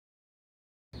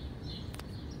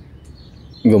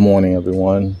Good morning,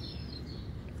 everyone.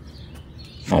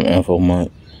 I'm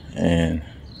Infomont, and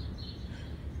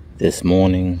this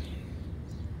morning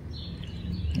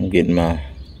I'm getting my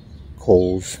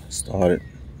coals started,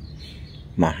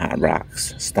 my hot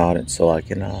rocks started, so I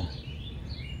can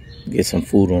get some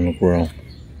food on the grill.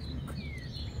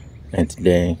 And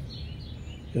today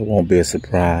it won't be a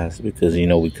surprise because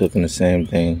we're cooking the same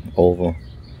thing over.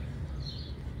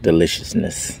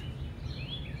 Deliciousness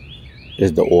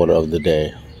is the order of the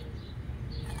day.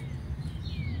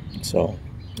 So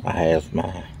I have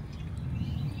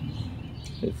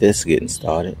this getting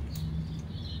started,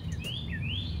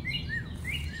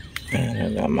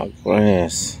 and I got my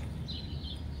grass.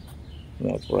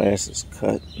 My grass is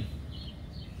cut.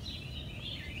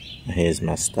 And here's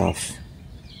my stuff.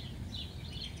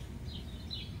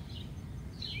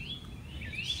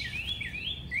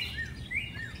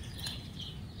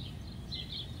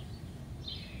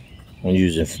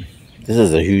 This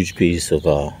is a huge piece of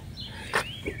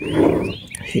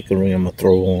hickory I'm gonna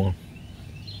throw on.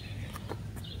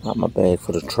 Got my bag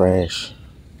for the trash,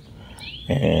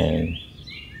 and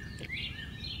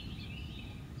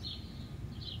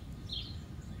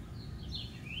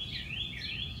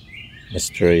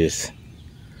mysterious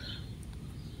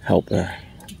helper.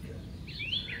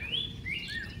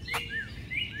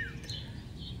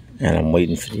 And I'm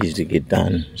waiting for these to get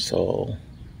done, so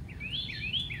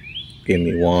give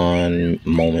me one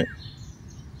moment.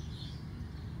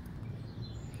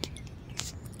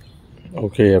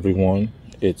 Okay, everyone,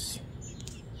 it's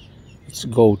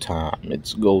go time.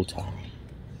 It's go time.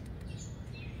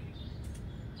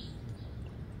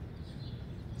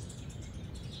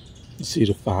 You see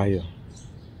the fire?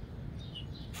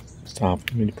 It's time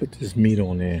for me to put this meat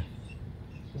on there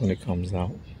when it comes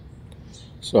out.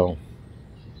 So,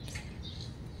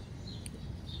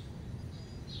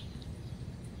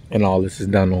 and all this is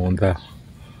done on the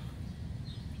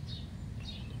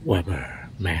Weber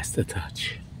Master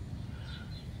Touch.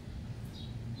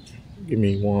 Give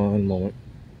me one moment.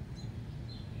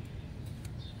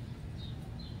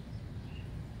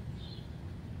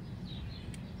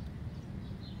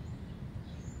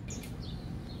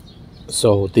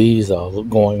 So these are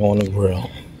going on the grill.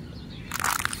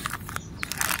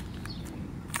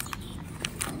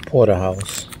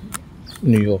 Porterhouse,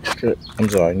 New York strips.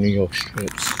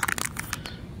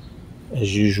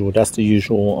 As usual, that's the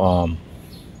usual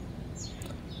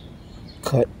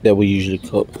cut that we usually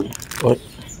cook. But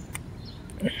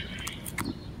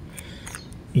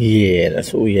yeah,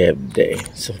 that's what we have today.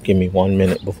 So give me 1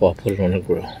 minute before I put it on the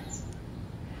grill.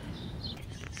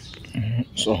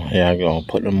 So here I go,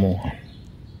 put them on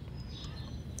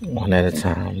one at a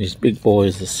time. These big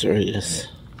boys are serious.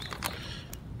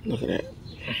 Look at that.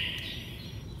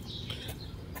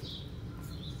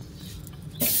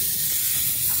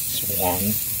 It's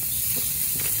one.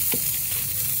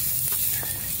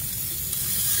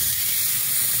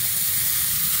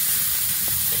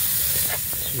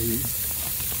 Two.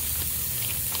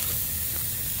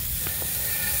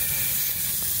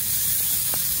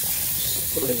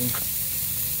 Three.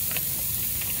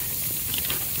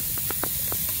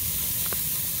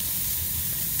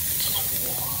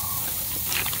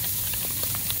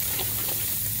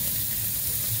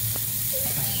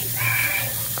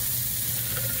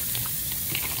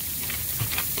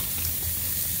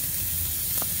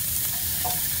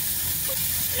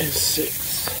 And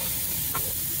 6.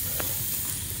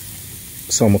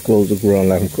 So I'm gonna close the grill and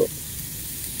let them cook.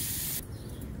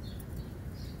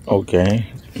 Okay,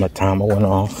 my timer went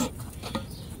off.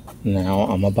 Now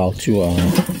I'm about to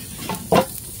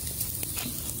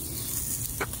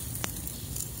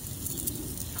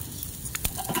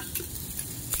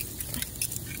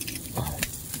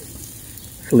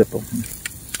flip them.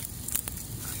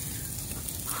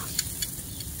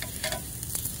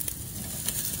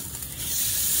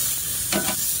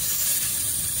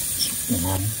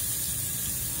 One.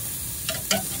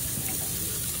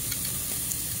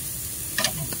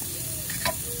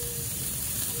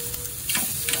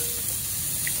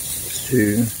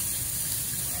 Two.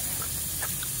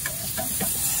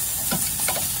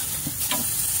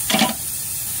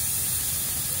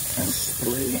 That's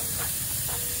 3.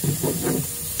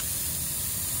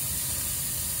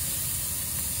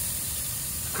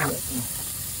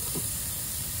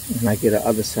 And I get the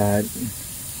other side in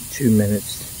 2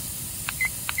 minutes.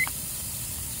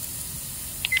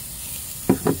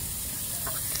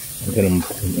 And then I'm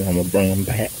gonna bring them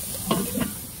back.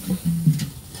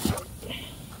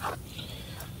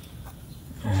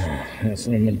 That's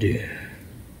what I'm gonna do.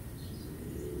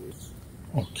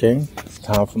 Okay, it's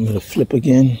time for me to flip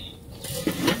again.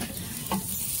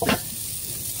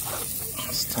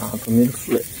 It's time for me to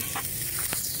flip.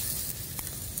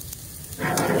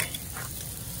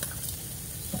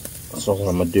 So what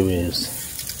I'm gonna do is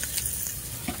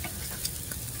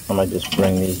I'm gonna just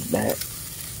bring these back.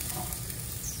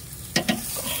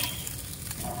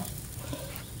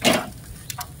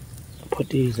 Put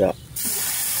these up.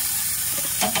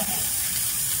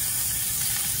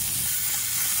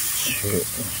 Shoot.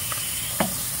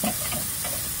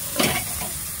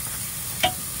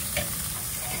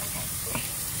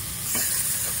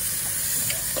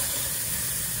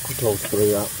 Put those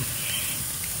 3 up.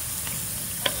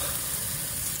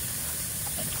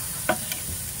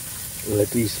 Let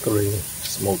these 3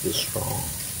 smoke it strong.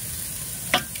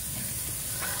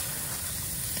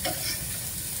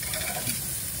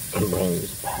 And bring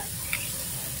these back.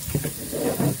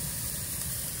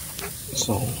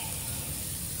 So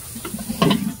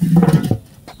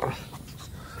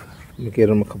I'm gonna give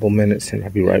them a couple minutes and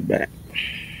I'll be right back.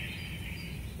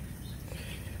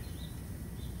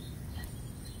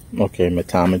 Okay, my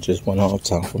timer just went off.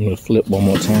 Time for me to flip one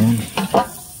more time.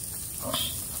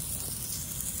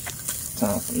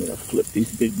 Time for me to flip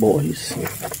these big boys.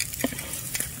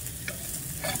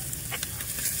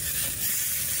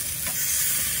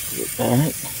 Look at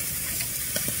that.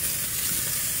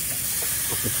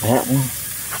 Look at that one.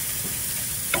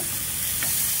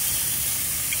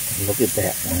 Look at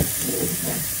that one.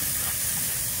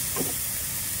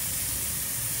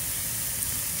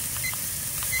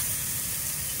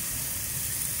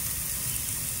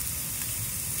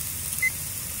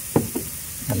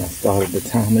 And I started the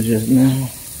timer just now.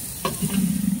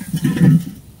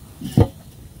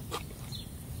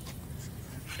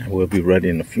 And we'll be ready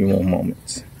in a few more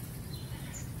moments.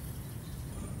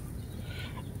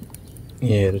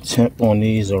 Yeah, the temp on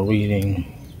these are reading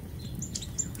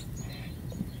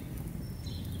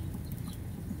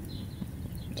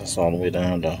that's all the way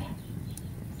down though.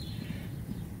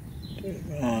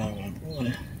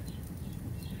 Boy.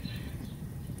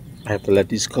 I have to let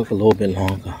these cook a little bit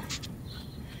longer.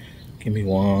 Give me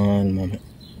one moment.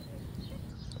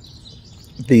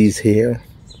 These here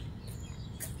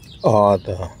are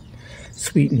the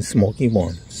sweet and smoky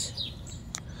ones.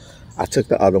 I took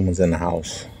the other ones in the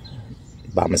house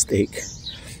by mistake,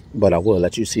 but I will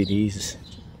let you see these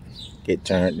get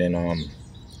turned in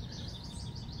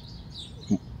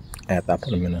after I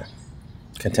put them in a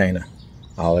container.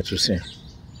 I'll let you see.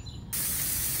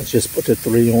 Let's just put the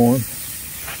 3 on.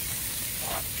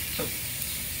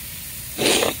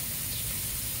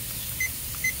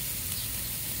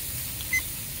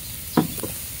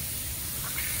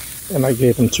 And I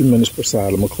gave them 2 minutes per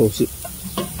side. I'm gonna close it.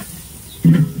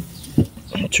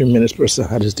 2 minutes per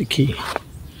side is the key.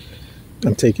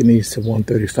 I'm taking these to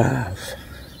 135.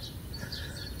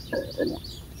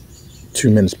 2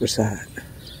 minutes per side.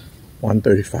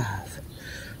 135.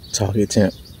 Target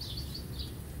temp.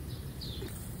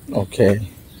 Okay,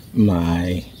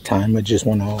 my timer just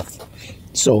went off.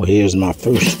 So here's my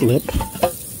first flip.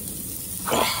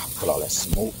 Look at all that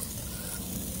smoke.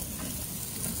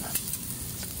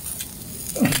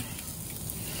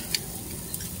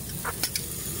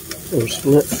 First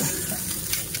flip.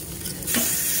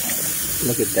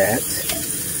 Look at that.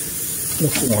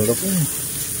 Looks wonderful.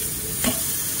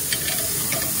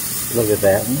 Look at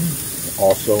that one.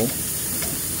 Also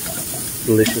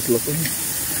delicious looking.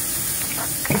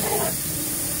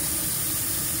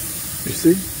 You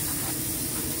see?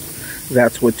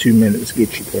 That's what 2 minutes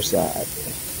gets you per side.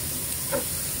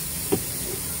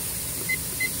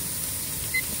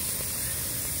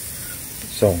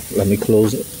 So let me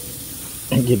close it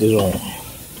and get it on.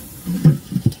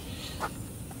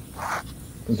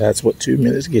 That's what 2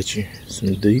 minutes gets you.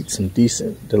 Some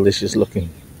decent, delicious looking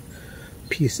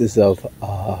pieces of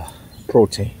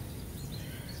protein.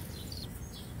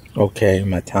 Okay,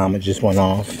 my timer just went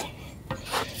off.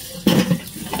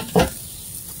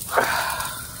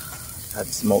 That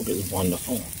smoke is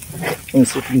wonderful. Let me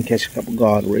see if we can catch a couple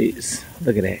guard rays.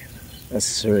 Look at that. That's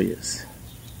serious.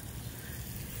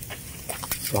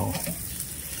 So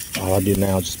all I do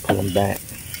now is just pull them back.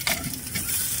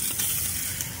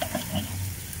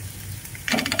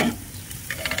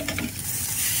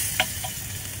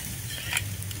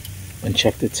 And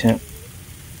check the temp.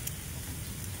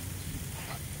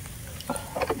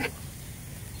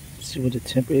 See what the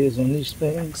temp is on these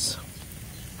things.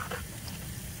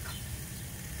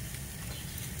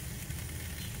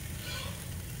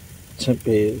 Temp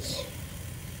is,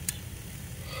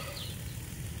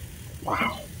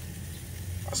 wow,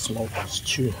 I smoked this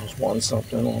chew. I was wanting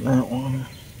something on that one.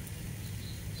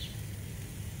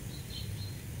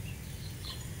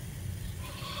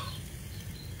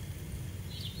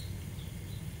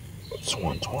 It's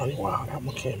 120. Wow, that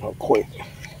one came up quick.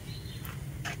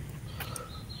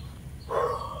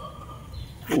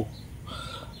 Ooh,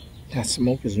 that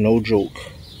smoke is no joke.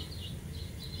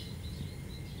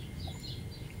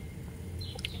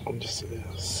 This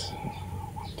is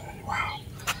 130. Wow,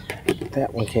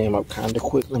 that one came up kind of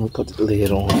quick. Let me put the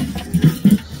lid on,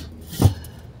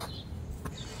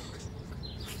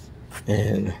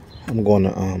 and I'm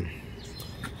gonna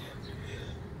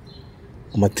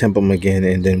temp them again,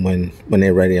 and then when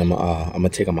they're ready, I'm gonna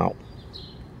take them out.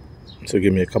 So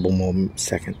give me a couple more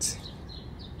seconds.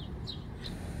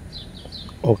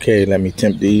 Okay, let me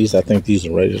temp these. I think these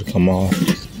are ready to come off.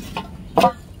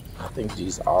 I think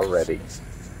these are ready.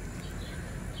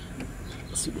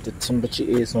 Let's see what the temperature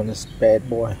is on this bad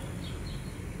boy.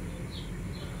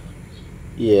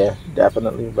 Yeah,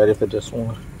 definitely ready for this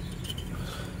one.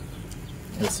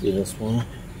 Let's see this one.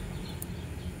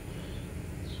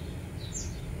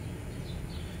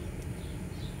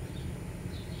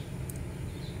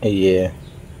 Yeah,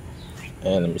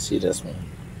 and let me see this one.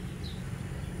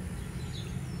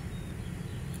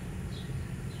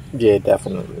 Yeah,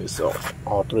 definitely. So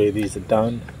all three of these are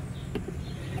done.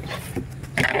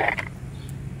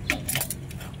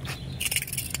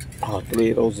 All three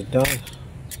of those are done.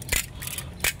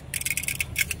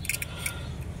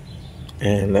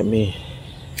 And let me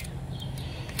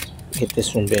get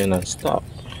this one being unstuck.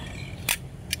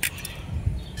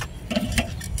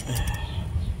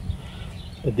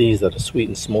 But these are the sweet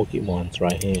and smoky ones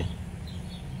right here.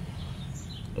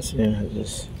 See, I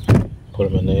just put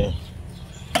them in there.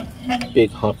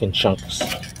 Big hunking chunks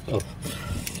of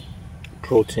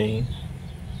protein.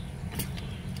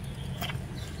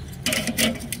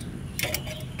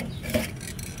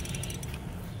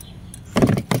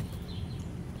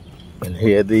 And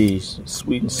here are these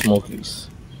sweet and smokies.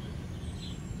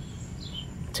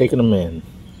 Taking them in.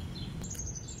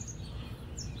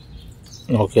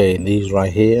 Okay, these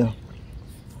right here,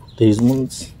 these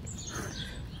ones,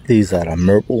 these are the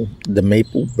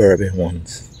maple bourbon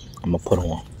ones. I'm gonna put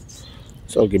them on.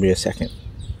 So give me a second.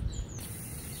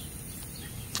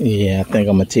 Yeah, I think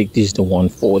I'm gonna take these to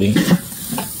 140. Let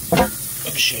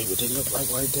me show you what they look like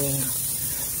right there.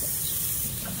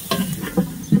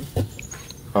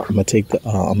 I'm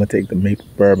gonna take the maple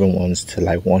bourbon ones to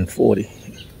like 140.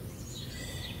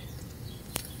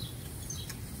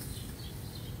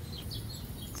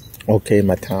 Okay,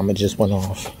 my timer just went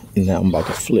off. Now I'm about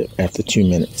to flip after 2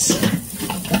 minutes.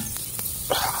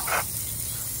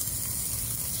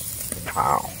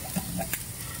 Wow.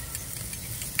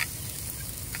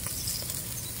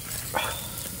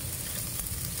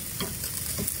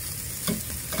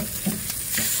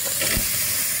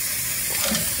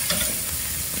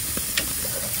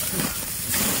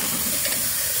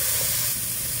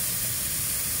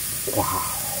 Wow.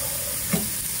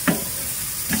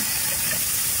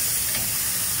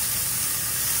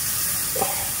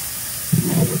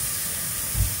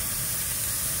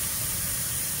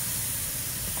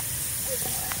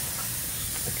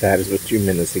 That is what 2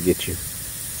 minutes will get you.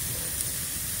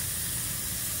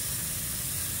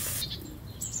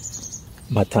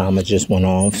 My timer just went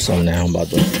off, so now I'm about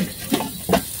to...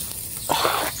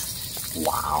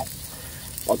 Wow.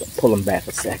 About to pull them back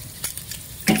a second.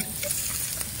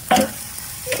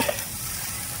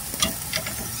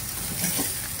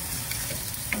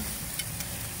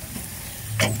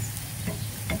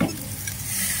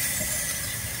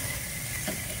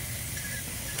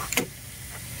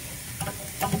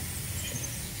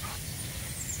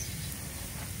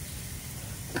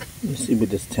 Let me see what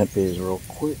this temp is real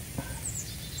quick.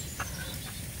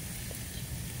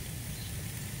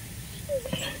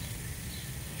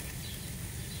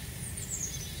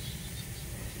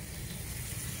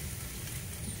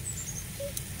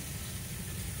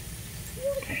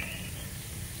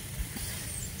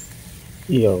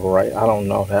 You're right. I don't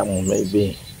know. That one may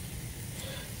be.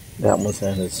 That one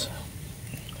says.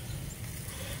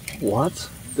 What?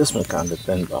 This one kind of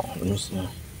thin though. Let me see.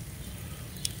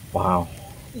 Wow.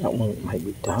 That one might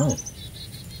be done.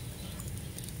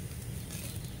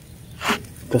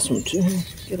 This one too?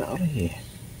 Get out of here.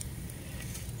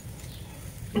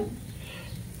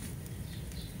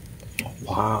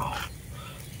 Wow.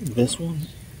 This one,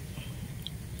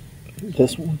 and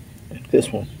this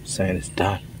one saying it's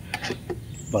done.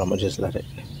 But I'm going to just let it.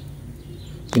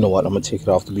 You know what? I'm going to take it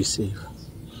off to be safe.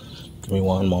 Give me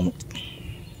one moment.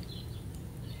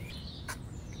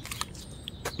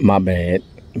 My bad.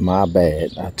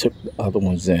 I took the other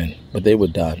ones in, but they were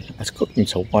done. I was cooking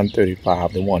till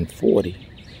 135 to 140.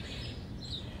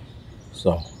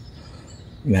 So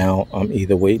now I'm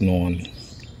either waiting on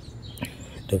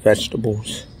the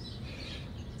vegetables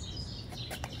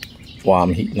while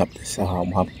I'm heating up this while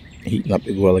I'm heating up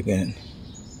the grill again.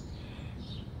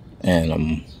 And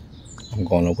I'm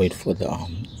going to wait for the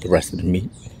rest of the meat.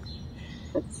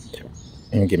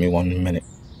 And give me 1 minute.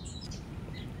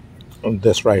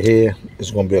 This right here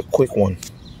is going to be a quick one.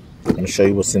 I'm going to show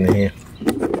you what's in here.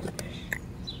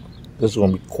 This is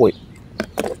going to be quick.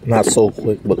 Not so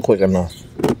quick, but quick enough.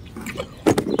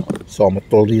 So I'm going to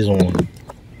throw these on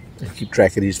and keep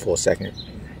track of these for a second.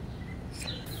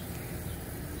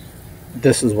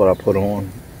 This is what I put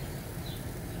on.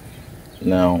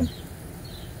 Now,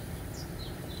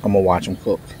 I'm going to watch them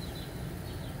cook.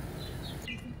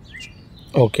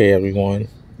 Okay, everyone.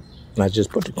 I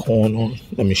just put the corn on.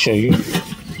 Let me show you.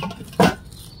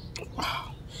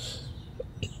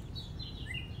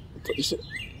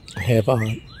 I have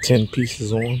 10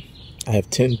 pieces on. I have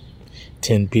 10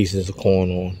 pieces of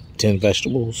corn on. 10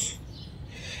 vegetables.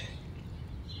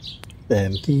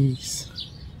 And these,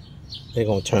 they're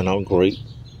going to turn out great.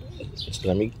 So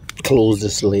let me close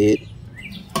this lid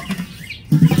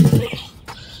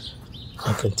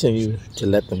and continue to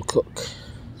let them cook.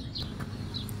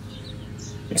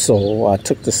 So I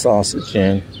took the sausage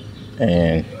in,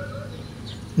 and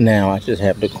now I just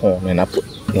have the corn, and I put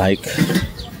like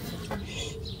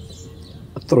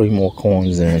 3 more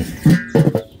corns in,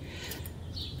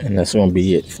 and that's gonna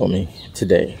be it for me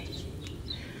today.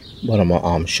 But I'm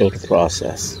gonna show the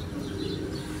process.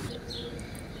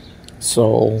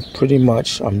 So pretty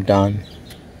much I'm done,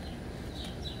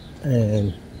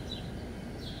 and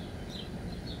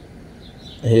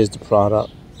here's the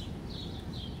product.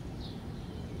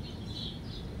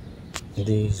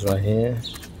 These right here,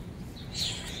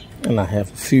 and I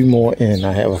have a few more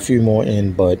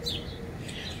in. But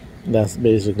that's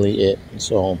basically it.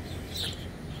 So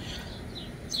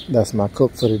that's my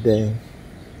cook for the day,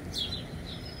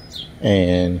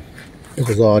 and it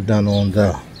was all done on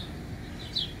the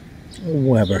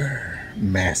Weber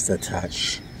Master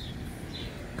Touch.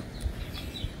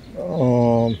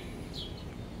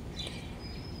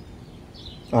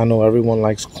 I know everyone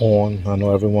likes corn. I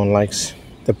know everyone likes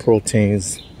the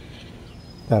proteins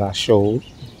that I showed.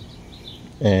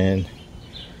 And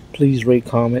please rate,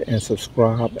 comment, and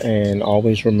subscribe. And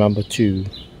always remember to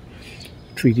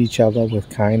treat each other with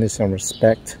kindness and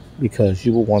respect, because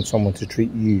you will want someone to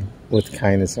treat you with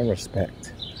kindness and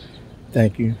respect.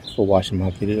 Thank you for watching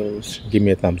my videos. Give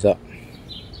me a thumbs up.